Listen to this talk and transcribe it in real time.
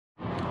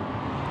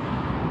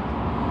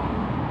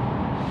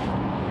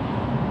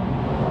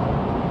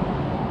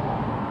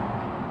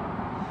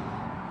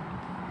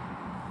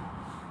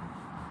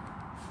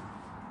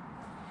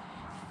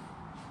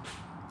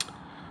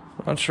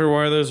Not sure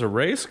why there's a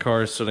race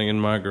car sitting in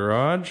my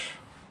garage.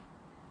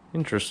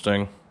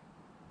 Interesting.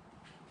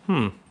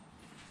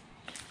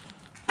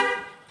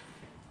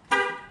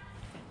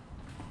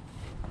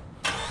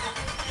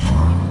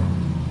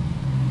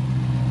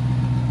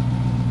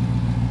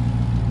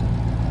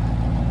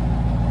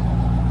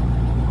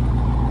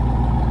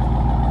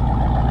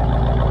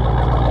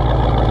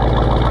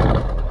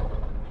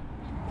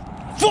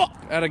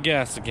 Out of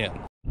gas again.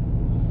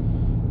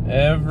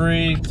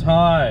 Every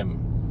time.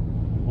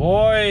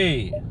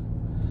 Boy!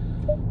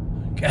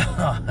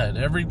 God,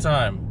 every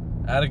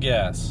time. Out of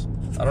gas.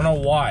 I don't know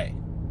why.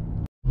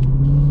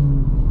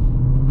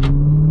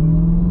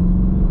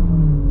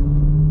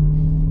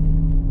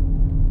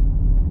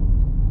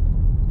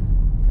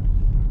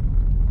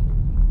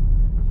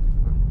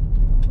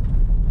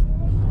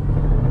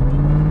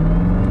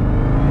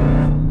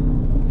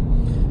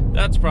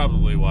 That's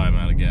probably why I'm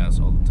out of gas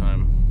all the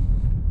time.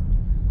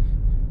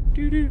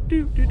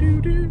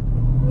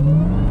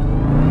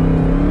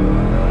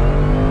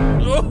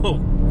 Oh,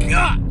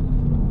 God!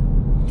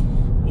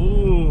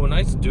 Ooh,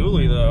 nice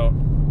dually, though.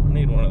 I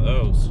need one of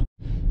those.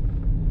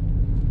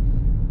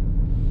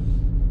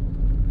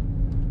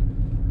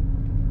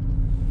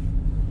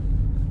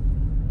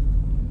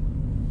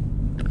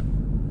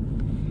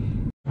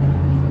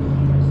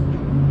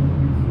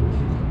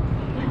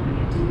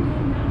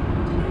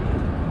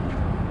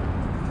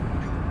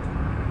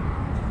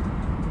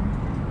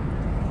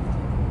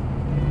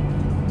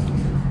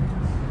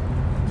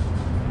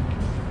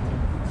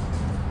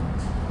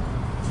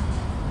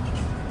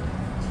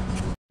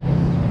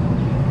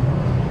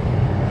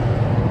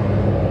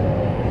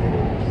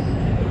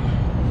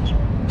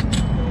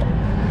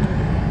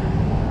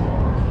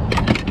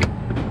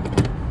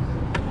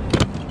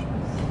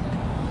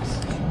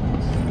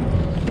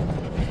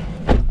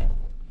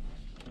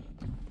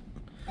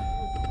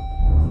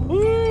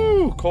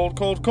 Cold,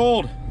 cold,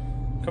 cold.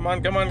 Come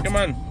on, come on, come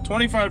on.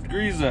 25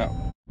 degrees out.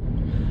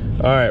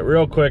 All right,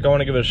 real quick, I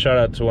want to give a shout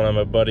out to one of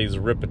my buddies,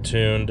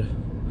 Rip-a-Tuned.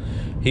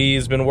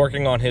 He's been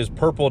working on his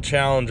purple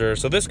Challenger.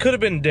 So this could have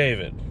been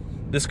David.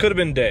 This could have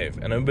been Dave.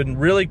 And it would have been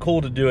really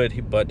cool to do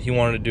it, but he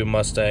wanted to do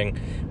Mustang,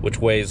 which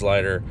weighs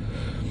lighter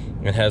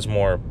and has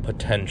more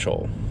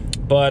potential.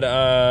 But,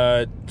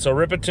 so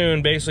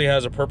Rip-a-Tuned basically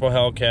has a purple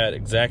Hellcat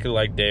exactly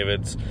like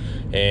David's.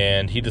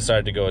 And he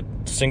decided to go a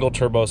single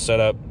turbo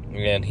setup.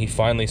 And he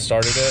finally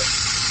started it.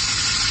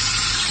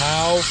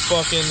 How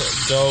fucking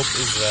dope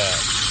is that?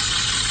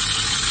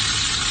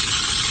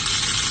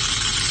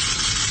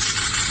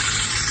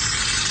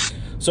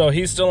 So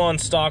he's still on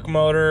stock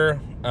motor.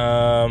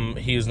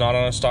 He's not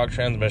on a stock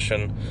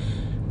transmission,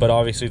 but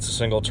obviously it's a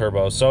single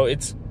turbo. So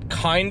it's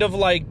kind of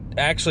like,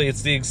 actually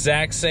it's the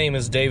exact same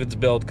as David's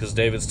build, because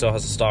David still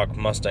has a stock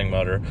Mustang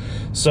motor.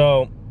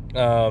 So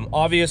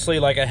obviously,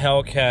 like, a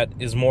Hellcat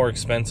is more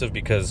expensive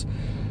because,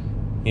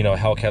 you know,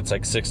 Hellcat's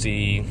like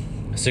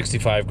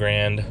 65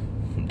 grand.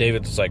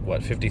 David's like,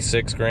 what,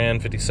 56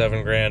 grand,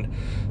 57 grand.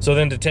 So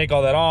then to take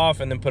all that off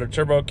and then put a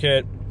turbo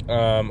kit,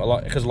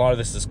 because a lot of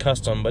this is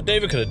custom, but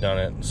David could have done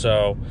it.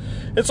 So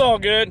it's all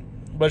good.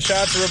 But shout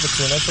out to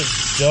Rip-a-Tuned. That's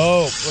just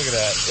dope. Look at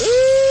that.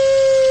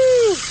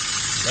 Ooh!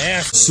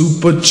 Nasty.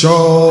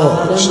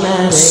 Supercharged,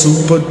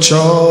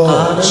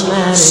 supercharged,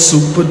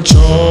 supercharged,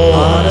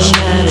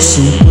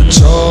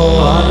 supercharged,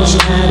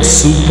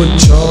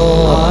 supercharged,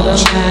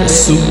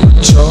 supercharged,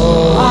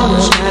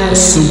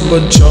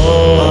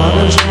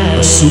 supercharged,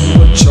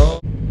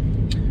 supercharged.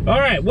 All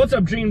right, what's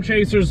up, Dream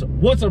Chasers?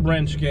 What's up,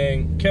 Wrench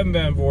Gang? Kevin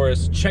Van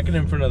Voris checking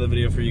in for another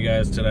video for you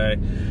guys today.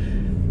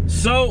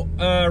 So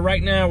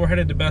right now we're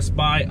headed to Best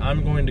Buy.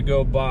 I'm going to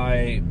go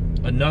buy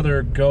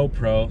another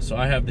GoPro. So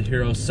I have the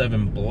Hero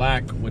 7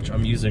 Black, which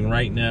I'm using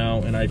right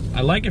now, and I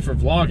like it for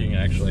vlogging,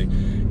 actually.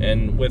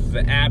 And with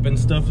the app and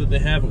stuff that they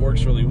have, it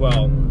works really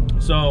well.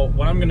 So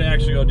what I'm gonna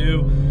actually go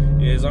do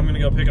is I'm gonna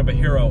go pick up a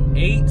Hero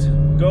 8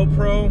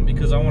 GoPro,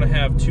 because I want to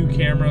have two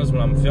cameras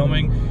when I'm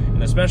filming,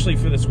 and especially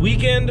for this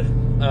weekend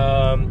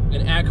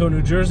in Atco,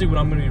 New Jersey, when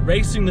I'm gonna be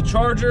racing the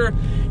Charger,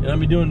 and I'm gonna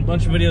be doing a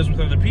bunch of videos with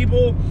other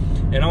people,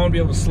 and I want to be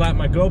able to slap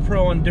my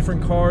GoPro on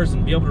different cars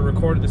and be able to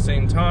record at the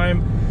same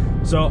time.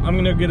 So I'm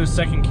gonna get a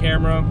second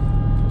camera,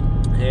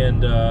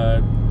 and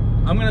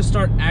I'm gonna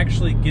start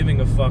actually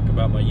giving a fuck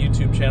about my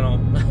YouTube channel.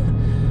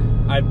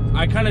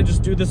 I kind of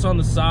just do this on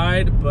the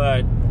side,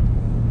 but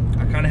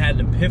I kind of had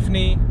an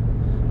epiphany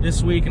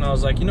this week, and I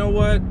was like, you know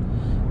what?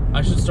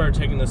 I should start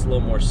taking this a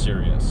little more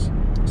serious.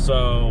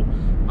 So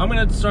I'm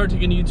gonna start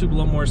taking YouTube a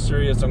little more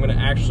serious. I'm gonna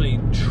actually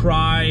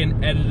try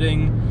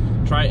editing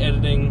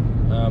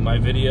my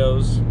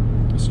videos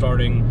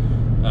starting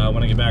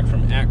when I get back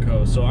from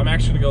Atco. So I'm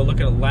actually gonna go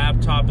look at a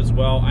laptop as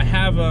well. I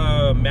have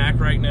a Mac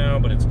right now,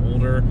 but it's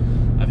older.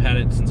 I've had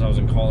it since I was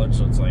in college,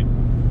 so it's like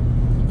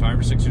 5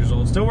 or 6 years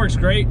old. Still works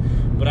great,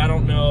 but I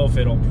don't know if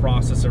it'll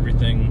process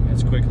everything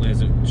as quickly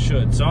as it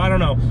should. So I don't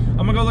know. I'm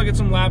gonna go look at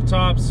some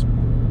laptops,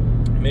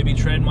 maybe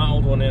trade my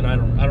old one in. I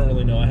don't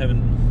really know. I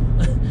haven't.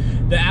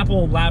 The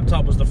Apple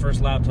laptop was the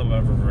first laptop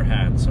I've ever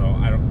had, so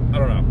I don't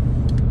know.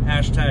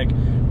 Hashtag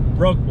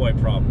broke boy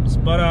problems.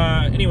 But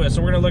anyway,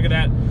 so we're gonna look at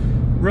that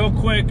real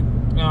quick.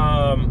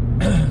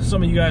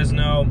 Some of you guys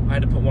know I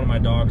had to put one of my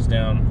dogs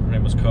down. Her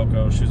name was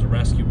Coco. She was a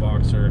rescue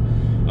boxer.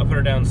 I put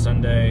her down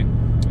Sunday.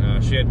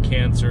 She had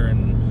cancer,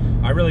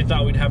 and I really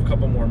thought we'd have a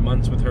couple more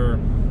months with her.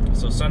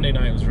 So Sunday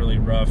night was really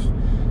rough,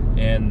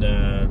 and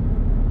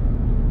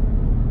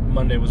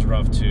Monday was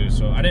rough too.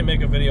 So I didn't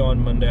make a video on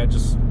Monday.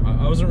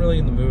 I wasn't really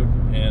in the mood,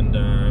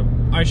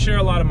 and I share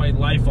a lot of my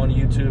life on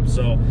YouTube.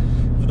 So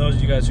for those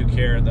of you guys who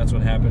care, that's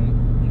what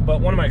happened.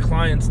 But one of my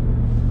clients,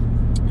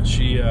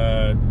 she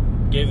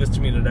gave this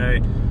to me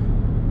today.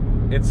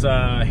 It's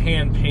a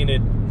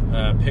hand-painted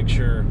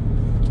picture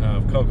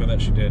of Coco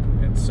that she did.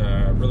 It's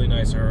really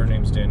nice. Her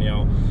name's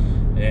Danielle.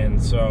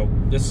 And so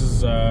this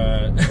is,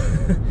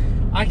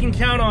 I can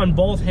count on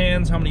both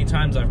hands how many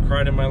times I've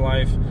cried in my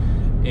life.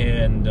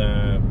 And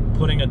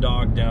putting a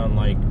dog down,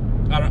 like,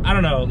 I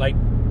don't know, like,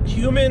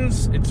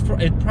 humans, it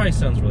probably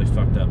sounds really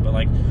fucked up, but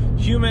like,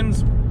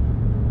 humans,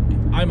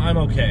 I'm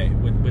okay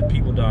with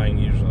people dying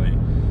usually.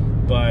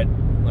 But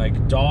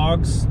like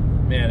dogs,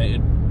 man,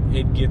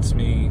 it gets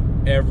me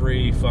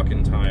every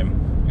fucking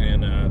time.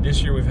 And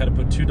this year we've had to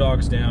put 2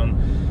 dogs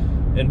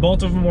down, and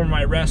both of them were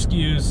my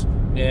rescues.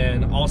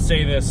 And I'll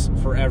say this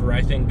forever,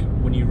 I think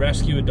when you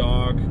rescue a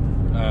dog,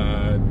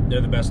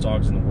 they're the best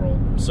dogs in the world.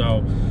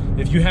 So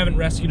if you haven't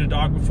rescued a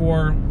dog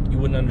before, you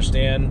wouldn't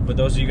understand. But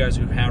those of you guys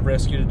who have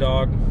rescued a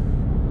dog,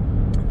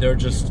 they're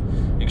just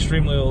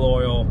extremely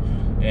loyal,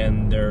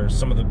 and they're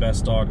some of the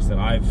best dogs that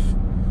I've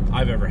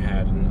ever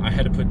had. And I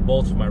had to put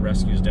both of my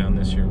rescues down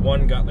this year.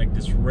 One got like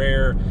this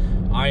rare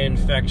eye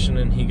infection,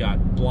 and he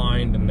got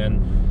blind, and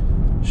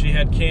then she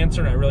had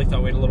cancer, and I really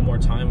thought we had a little more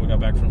time. We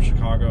got back from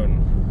Chicago,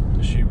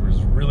 and she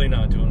was really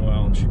not doing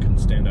well, and she couldn't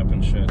stand up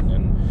and shit,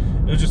 and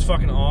it was just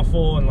fucking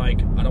awful. And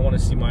like, I don't want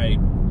to see my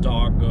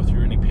dog go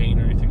through any pain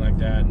or anything like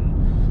that.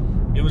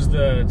 And it was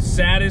the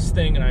saddest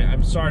thing, and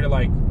I'm sorry to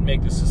like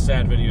make this a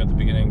sad video at the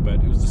beginning, but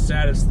it was the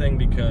saddest thing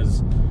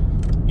because,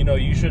 you know,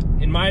 you should,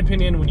 in my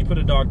opinion, when you put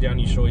a dog down,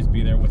 you should always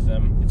be there with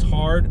them. It's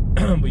hard,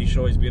 but you should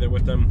always be there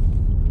with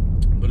them.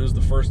 But it was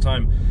the first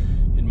time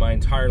in my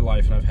entire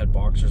life, and I've had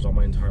boxers all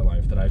my entire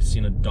life, that I've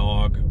seen a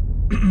dog.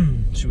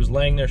 She was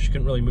laying there, she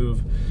couldn't really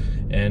move,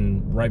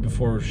 and right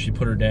before she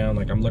put her down,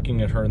 like, I'm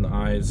looking at her in the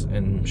eyes,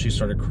 and she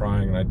started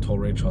crying, and I told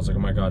Rachel, I was like,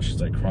 oh my god,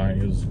 she's like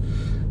crying.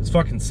 It's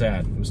fucking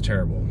sad. It was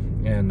terrible.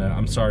 And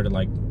I'm sorry to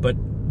like, but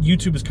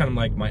YouTube is kind of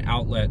like my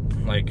outlet.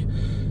 Like,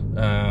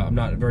 I'm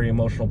not a very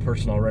emotional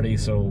person already,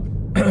 so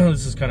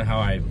this is kind of how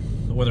I,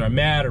 whether I'm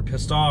mad or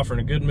pissed off or in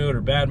a good mood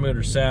or bad mood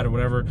or sad or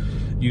whatever,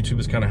 YouTube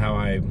is kind of how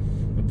I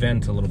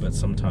vent a little bit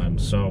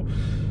sometimes. So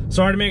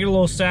sorry to make it a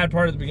little sad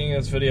part at the beginning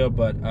of this video,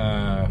 but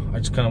I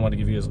just kind of want to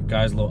give you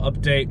guys a little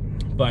update.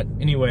 But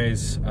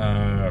anyways,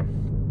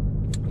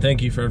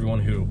 thank you for everyone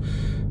who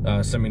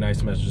sent me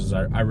nice messages.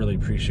 I really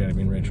appreciate it. I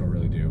mean, Rachel,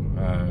 really do,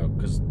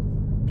 because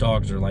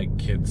dogs are like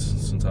kids,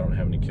 since I don't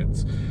have any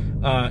kids.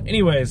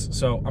 Anyways,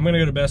 so I'm gonna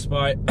go to Best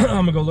Buy. I'm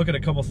gonna go look at a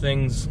couple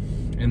things,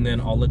 and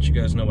then I'll let you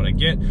guys know what I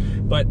get.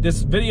 But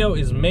this video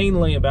is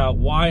mainly about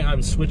why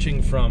I'm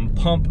switching from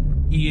pump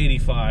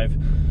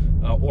E85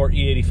 or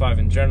E85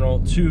 in general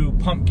to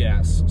pump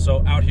gas.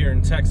 So out here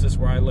in Texas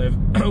where I live,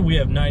 we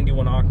have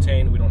 91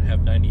 octane. We don't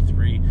have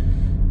 93.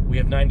 We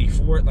have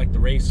 94 at like the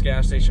race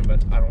gas station,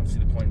 but I don't see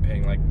the point in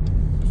paying like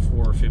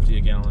 $4.50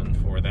 a gallon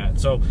for that.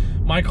 So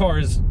my car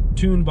is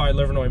tuned by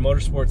Livernois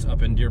Motorsports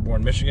up in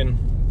Dearborn, Michigan.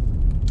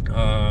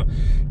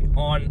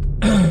 On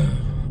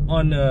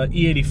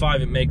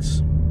E85 it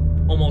makes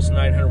almost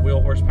 900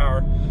 wheel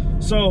horsepower.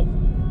 So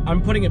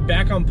I'm putting it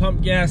back on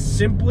pump gas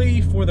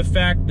simply for the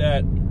fact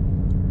that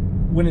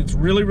when it's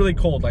really, really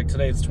cold, like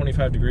today it's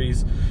 25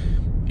 degrees,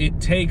 it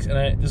takes,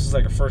 and this is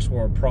like a first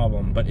world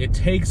problem, but it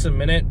takes a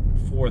minute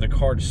for the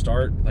car to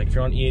start. Like if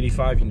you're on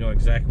E85, you know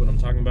exactly what I'm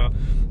talking about.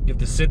 You have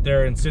to sit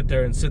there and sit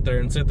there and sit there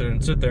and sit there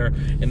and sit there,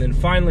 and then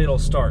finally it'll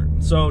start.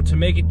 So to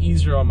make it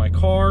easier on my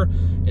car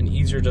and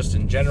easier just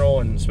in general,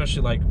 and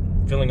especially like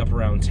filling up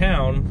around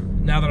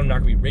town, now that I'm not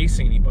gonna be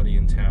racing anybody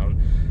in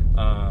town,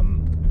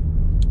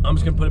 I'm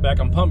just gonna put it back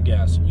on pump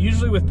gas.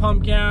 Usually with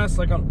pump gas,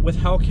 like with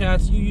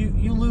Hellcats,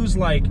 you lose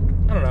like,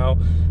 I don't know,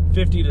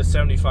 50 to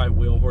 75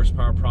 wheel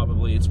horsepower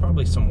probably. It's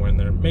probably somewhere in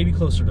there, maybe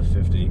closer to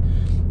 50.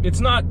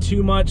 It's not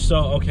too much, so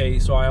okay,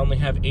 so I only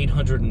have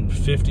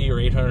 850 or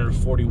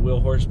 840 wheel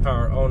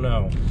horsepower, oh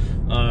no.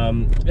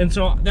 And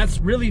so that's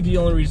really the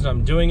only reason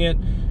I'm doing it,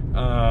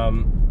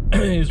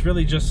 is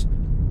really just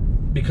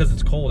because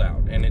it's cold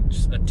out, and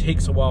it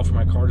takes a while for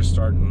my car to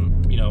start.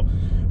 And you know,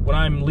 when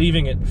I'm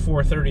leaving at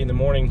 4:30 in the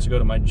morning to go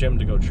to my gym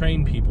to go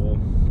train people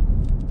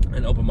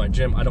and open my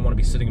gym, I don't want to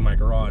be sitting in my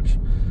garage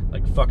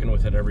like fucking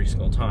with it every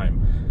single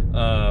time.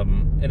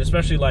 And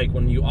especially like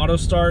when you auto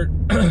start,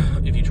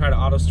 if you try to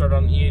auto start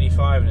on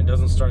E85 and it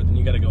doesn't start, then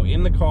you got to go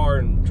in the car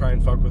and try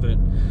and fuck with it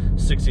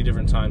 60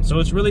 different times. So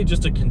it's really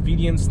just a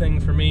convenience thing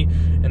for me,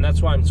 and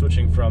that's why I'm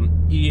switching from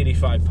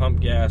E85 pump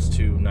gas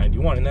to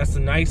 91. And that's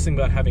the nice thing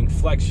about having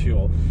flex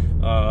fuel.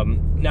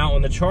 Now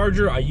on the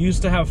Charger, I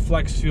used to have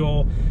flex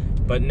fuel,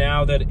 but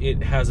now that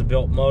it has a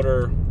built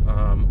motor,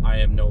 I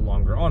am no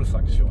longer on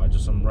flex fuel.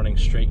 I'm running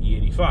straight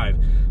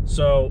E85.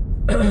 So,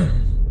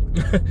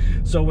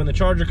 so when the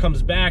Charger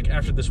comes back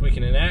after this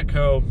weekend in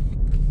ATCO,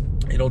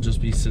 it'll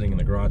just be sitting in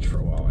the garage for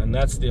a while. And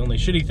that's the only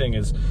shitty thing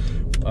is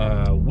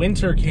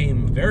winter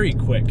came very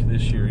quick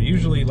this year.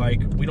 Usually,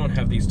 like, we don't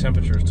have these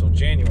temperatures till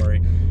January,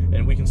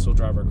 and we can still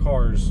drive our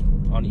cars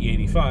on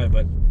E85.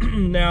 But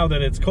now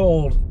that it's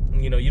cold,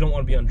 you know, you don't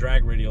want to be on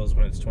drag radials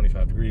when it's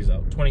 25 degrees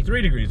out,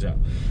 23 degrees out.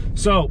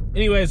 So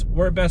anyways,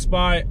 we're at Best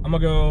Buy. I'm gonna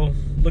go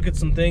look at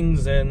some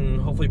things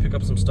and hopefully pick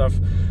up some stuff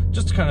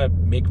just to kind of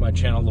make my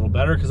channel a little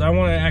better, because I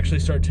want to actually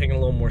start taking it a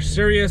little more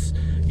serious.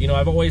 You know,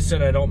 I've always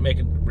said I don't make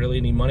really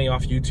any money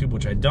off YouTube,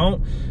 which I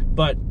don't,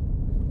 but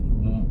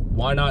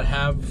why not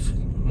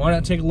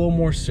take it a little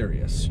more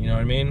serious, you know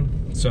what I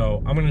mean?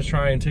 So I'm gonna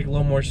try and take it a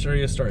little more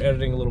serious, start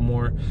editing a little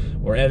more,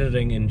 or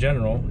editing in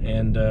general,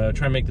 and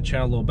try and make the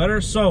channel a little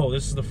better. So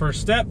this is the first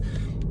step.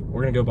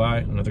 We're gonna go buy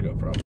another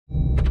GoPro.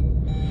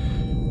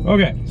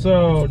 Okay,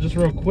 so just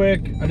real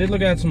quick, I did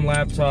look at some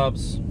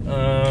laptops.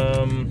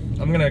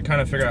 I'm gonna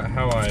kind of figure out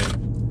how I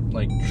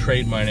like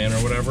trade mine in or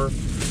whatever.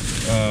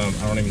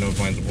 I don't even know if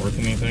mine's worth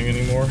anything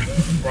anymore.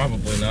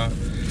 Probably not.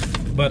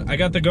 But I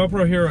got the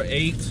GoPro Hero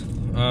 8.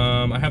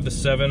 I have the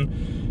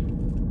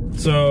 7.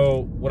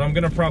 So what I'm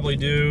gonna probably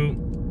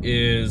do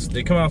is,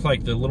 they come out with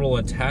like the little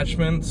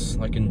attachments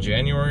like in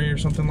January or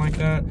something like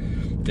that.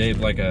 They have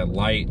like a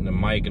light and a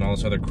mic and all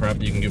this other crap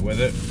that you can get with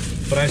it.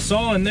 But I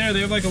saw in there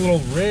they have like a little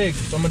rig,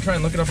 so I'm gonna try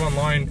and look it up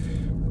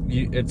online.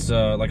 It's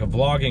like a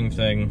vlogging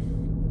thing.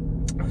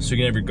 So you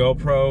can have your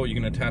GoPro, you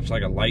can attach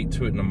like a light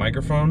to it and a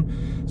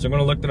microphone. So I'm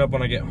gonna look that up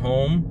when I get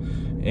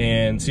home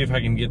and see if I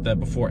can get that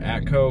before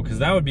ATCO, because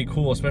that would be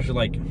cool, especially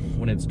like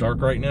when it's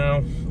dark right now.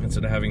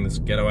 Instead of having this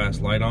ghetto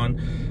ass light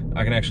on,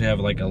 I can actually have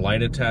like a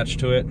light attached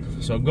to it.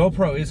 So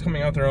GoPro is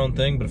coming out their own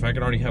thing, but if I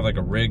could already have like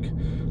a rig,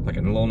 like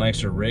a little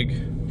nicer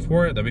rig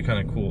for it, that'd be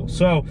kind of cool.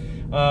 So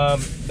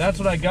that's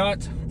what I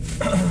got.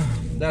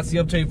 That's the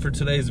update for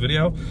today's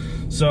video.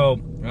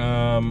 So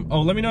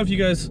oh, let me know if you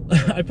guys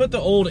I put the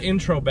old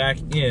intro back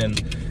in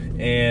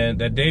and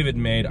that David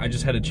made. I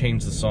just had to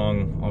change the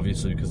song,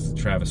 obviously, because it's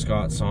a Travis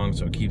Scott song,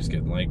 so it keeps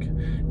getting like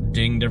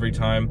dinged every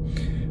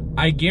time.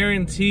 I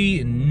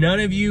guarantee none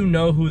of you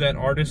know who that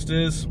artist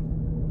is.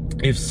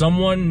 If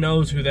someone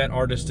knows who that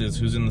artist is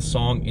who's in the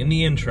song in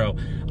the intro,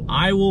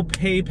 I will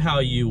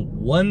PayPal you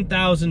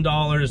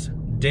 $1,000.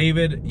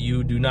 David,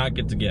 you do not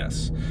get to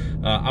guess.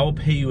 I will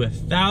pay you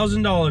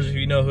 $1,000 if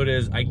you know who it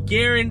is. I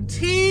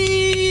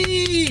guarantee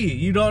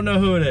you don't know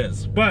who it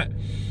is. But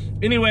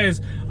anyways,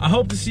 I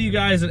hope to see you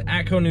guys at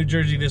ATCO, New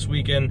Jersey this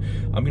weekend.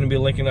 I'm gonna be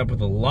linking up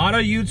with a lot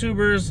of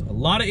YouTubers, a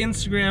lot of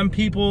Instagram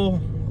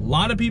people, a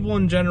lot of people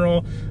in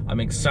general. I'm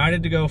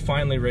excited to go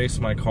finally race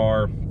my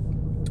car.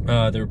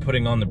 They were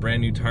putting on the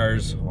brand new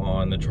tires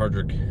on the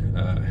Charger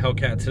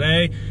Hellcat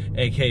today,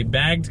 aka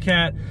Bagged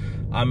Cat.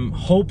 I'm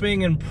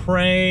hoping and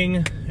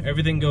praying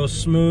everything goes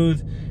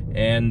smooth,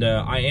 and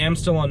I am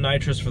still on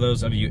nitrous for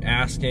those of you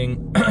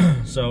asking.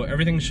 So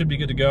everything should be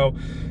good to go.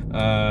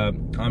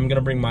 I'm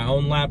gonna bring my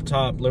own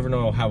laptop.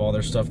 Livernois will have all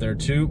their stuff there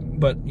too,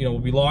 but you know,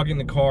 we'll be logging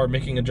the car,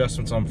 making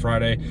adjustments on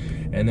Friday,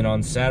 and then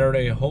on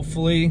Saturday,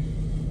 hopefully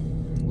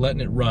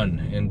letting it run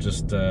and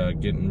just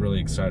getting really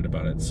excited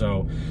about it.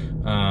 So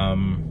I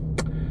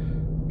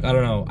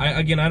don't know.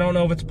 I don't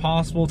know if it's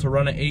possible to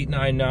run an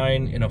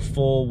 899 in a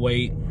full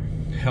weight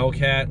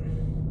Hellcat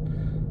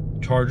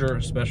Charger,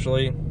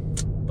 especially,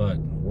 but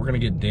we're gonna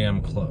get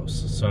damn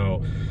close.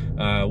 So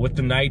with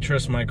the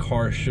nitrous, my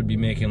car should be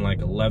making like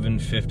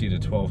 1150 to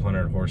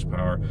 1200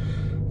 horsepower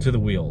to the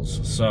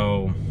wheels.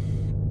 So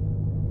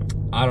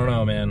I don't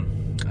know,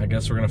 man. I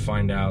guess we're gonna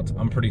find out.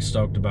 I'm pretty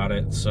stoked about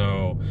it.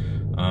 So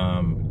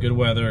good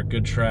weather,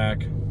 good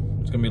track.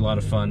 It's gonna be a lot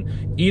of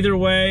fun. Either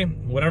way,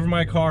 whatever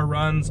my car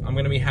runs, I'm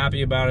gonna be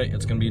happy about it.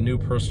 It's gonna be a new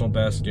personal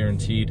best,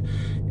 guaranteed.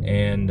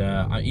 And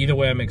either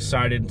way, I'm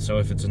excited. So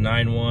if it's a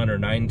 9.1 or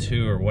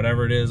 9.2 or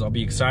whatever it is, I'll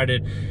be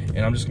excited.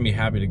 And I'm just gonna be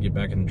happy to get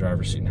back in the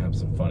driver's seat and have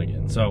some fun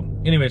again. So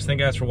anyways, thank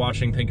you guys for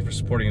watching. Thank you for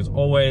supporting as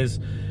always.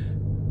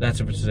 That's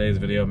it for today's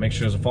video. Make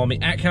sure to follow me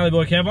at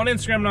CaliBoyCev on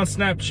Instagram and on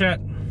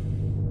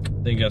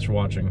Snapchat. Thank you guys for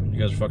watching. You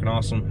guys are fucking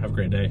awesome. Have a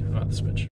great day. I'm out this bitch.